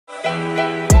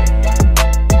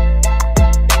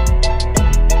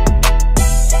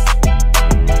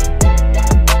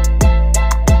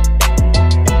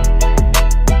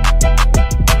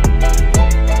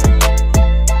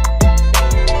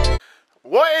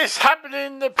What is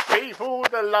happening, the people,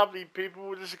 the lovely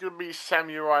people? This is going to be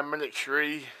Samurai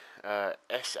Military,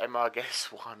 SM, I guess,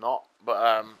 why not?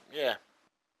 But, yeah.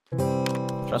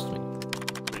 Trust me.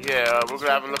 But yeah, we're going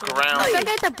to have a look around. Oh, is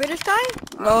that the British guy?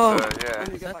 No. Yeah.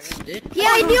 Yeah,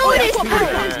 I knew it is the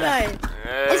British guy.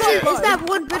 Yeah. Is that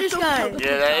one British guy?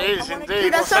 Yeah, that is indeed.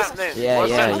 Dude, What's happening? Yeah,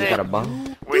 What's you happening? got a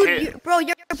bum. Dude, bro,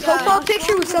 your profile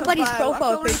picture was somebody's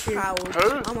profile picture.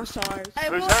 Who? I'm sorry.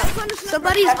 Who's that?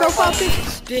 Somebody's profile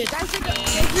picture. That's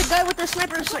The guy with the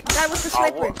sniper. Guy with the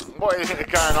sniper. What is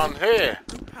it going on here?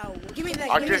 Give me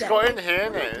that. I just got in here,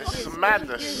 innit? It's some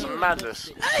madness, some madness.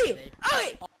 Hey!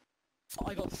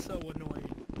 I got so annoyed.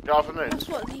 Good afternoon. That's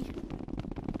what the...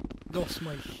 Lost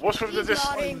my What's with the He's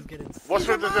nodding. What's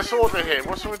with the disorder here?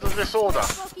 What's with the disorder?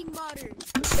 Fucking modern.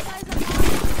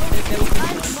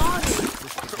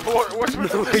 What's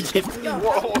with the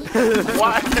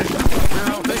what?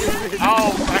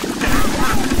 Oh,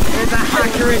 There's a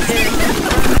hacker in here.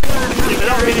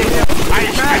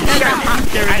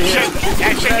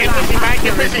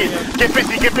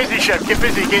 Get busy, chef. Get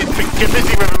busy with him,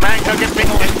 man. Go get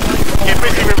busy with him,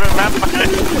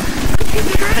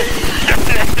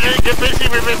 man. Get busy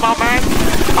with him, my man.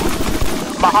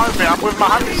 My homie, I'm with my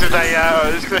homie today. Yeah,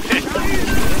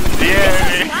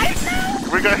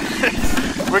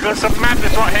 we got some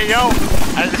madness right here, yo.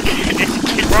 And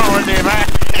keep rolling here, man.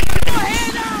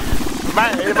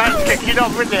 Man's kicking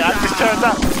off, isn't it? I just turned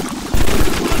up.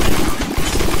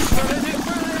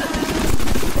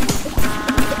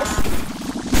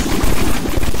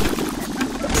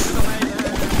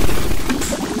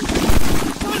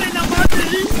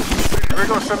 We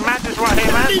got some madness right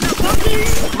here, man.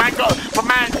 Man got, but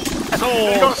man,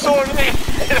 he got a sword in it.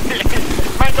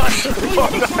 Man got a sword.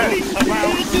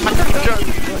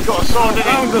 Got a sword in it.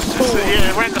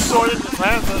 Yeah, ran the sword in it,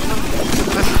 man.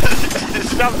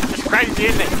 It's crazy,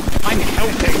 isn't it? I'm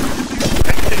helping.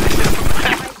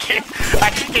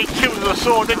 Actually get killed with a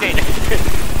sword, isn't it?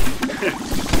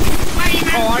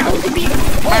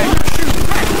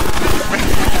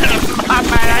 My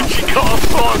man actually got a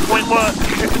sword when work.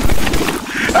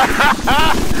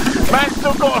 Man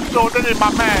still got a sword, didn't he,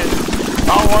 my man?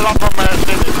 Oh, well, I'm a man,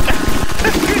 didn't it?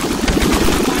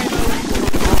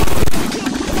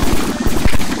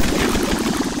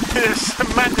 There's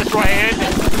some madness right here, isn't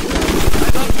it?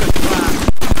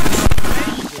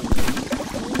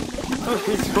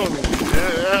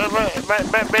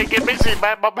 Man, get busy,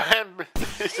 man, my man.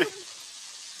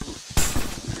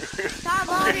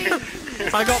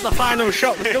 I got the final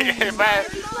shot. Yeah, man,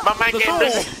 my man getting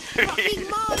busy.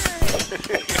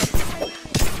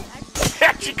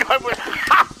 Actually going with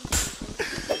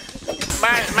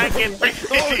man getting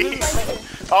busy.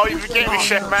 Oh, you forget me,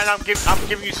 chef, man. I'm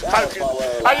giving you some tokens.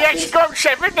 Oh, you actually got him,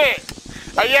 chef, isn't it?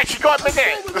 Oh, you actually got him, isn't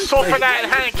it? The sword fell out in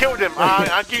hand and killed him.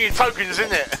 I'll give you tokens,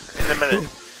 isn't it? In a minute.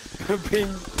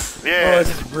 Yeah. Oh, this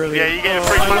is brilliant. Yeah, you get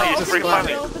free money. It's free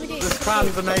money. This clan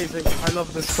is amazing. I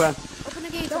love this clan. Open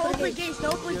the gates. Open the gates.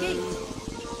 Open the gates.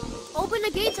 Open the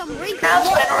gates. I'm right Have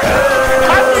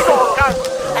you got a gun?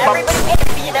 Everybody needs to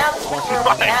be announced now.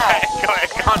 Got a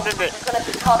gun, didn't it?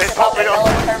 It's popping on.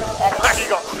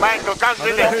 Man got guns,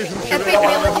 didn't it?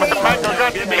 Man got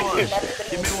guns, didn't it? Go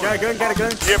and get a gun.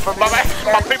 Yeah, but my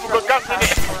people got guns, didn't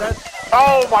it?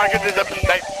 Oh my goodness,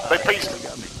 they pieced it.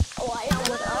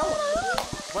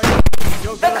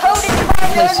 The code is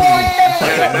 574.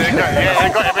 Yeah, they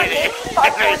got him in it.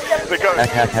 They got him.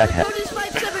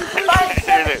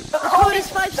 The code is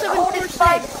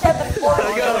 574.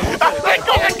 They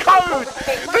got the code!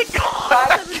 They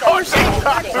got the code!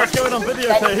 What's going on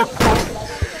videotape?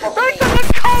 They got the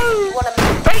code!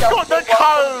 They got the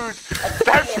code!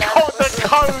 They've got the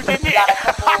code in it!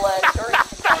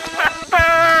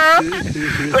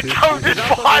 The code is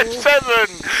 57!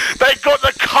 They got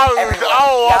the code!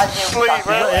 Oh, I'm asleep,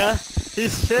 man! Yeah.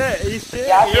 He's shit.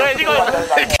 Yeah, you got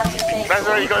that's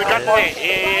where you got the gun in it.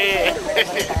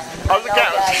 Yeah. Oh, look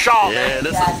out, it's a shark. Yeah,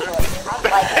 this is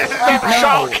It's a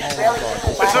shark.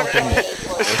 It's a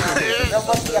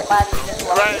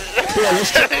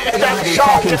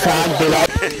shark.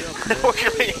 What do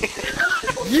you mean?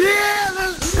 Yeah,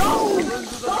 let's go.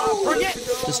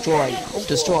 destroy.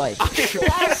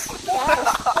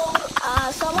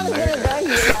 Someone is gonna die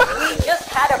here. We just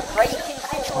had a breaking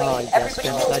situation. Oh, yes,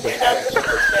 Everybody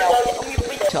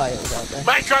child out there.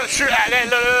 Man trying to shoot at there.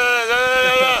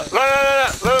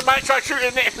 Look. Man trying to shoot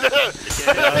in there. Look.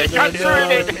 He's trying to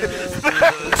shoot in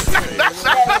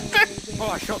there.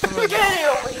 I shot someone. Get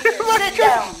over here. Sit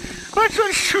down. I'm trying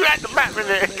to shoot at the map with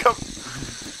it. Come.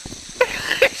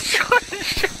 He's trying to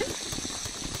shoot.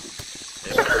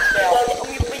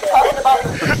 We've been talking about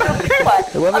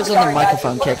Whoever's on the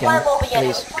microphone, kick him,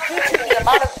 please. Due to the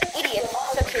amount of idiots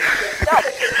such as yourself.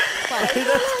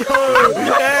 Let's go!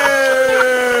 Hey!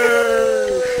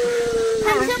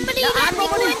 Can somebody let me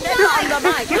go inside? On the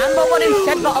mic. I'm the one who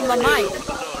said that on the mic.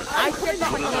 I said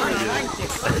that on the mic.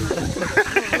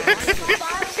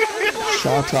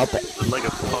 Shut up. Like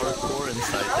a parkour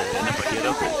inside there, and if I get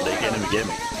up, they can't even get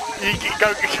me. Go.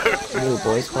 You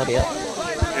boys, body up.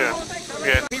 Yeah.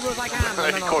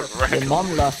 Your mom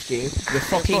left you. Your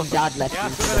fucking dad left you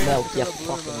for the milk. You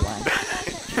fucking wank.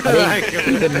 I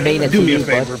didn't even mean it to you,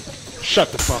 bud.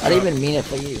 Shut the fuck I didn't even mean it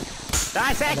for you.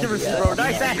 Nice accuracy, bro.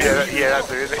 Nice accuracy. Yeah,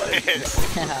 that's it.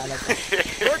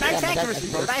 Nice accuracy,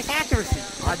 bro. Nice accuracy.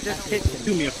 I just hit you.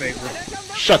 Do me a favor.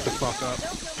 Shut the fuck up.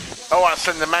 Alright,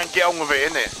 son, the man, get on with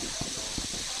it, innit?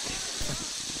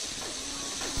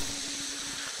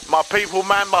 My people,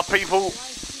 man, my people.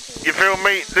 You feel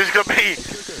me? This is gonna be.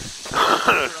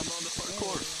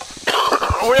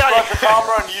 Subscribe to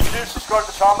Charmer on YouTube, subscribe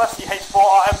to Charmer,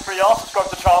 CH4RM3R, subscribe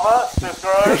to Charmer,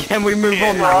 subscribe. Can we move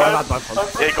on now?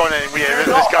 Yeah, go on then,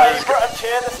 let's go. And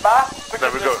cheer this map, because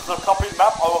There we go. this is a copied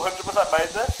map, I 100% made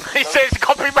this. He says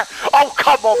copy map. Oh,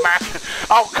 come on, man.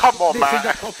 Oh, come on, This is a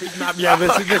man. copied map. Yeah, this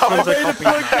one's a copied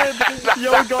map.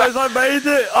 Yo, guys, I made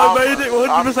it. I made it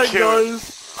 100%,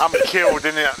 guys. I'm killed,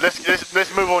 innit?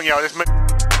 Let's move on, yo. Let's move.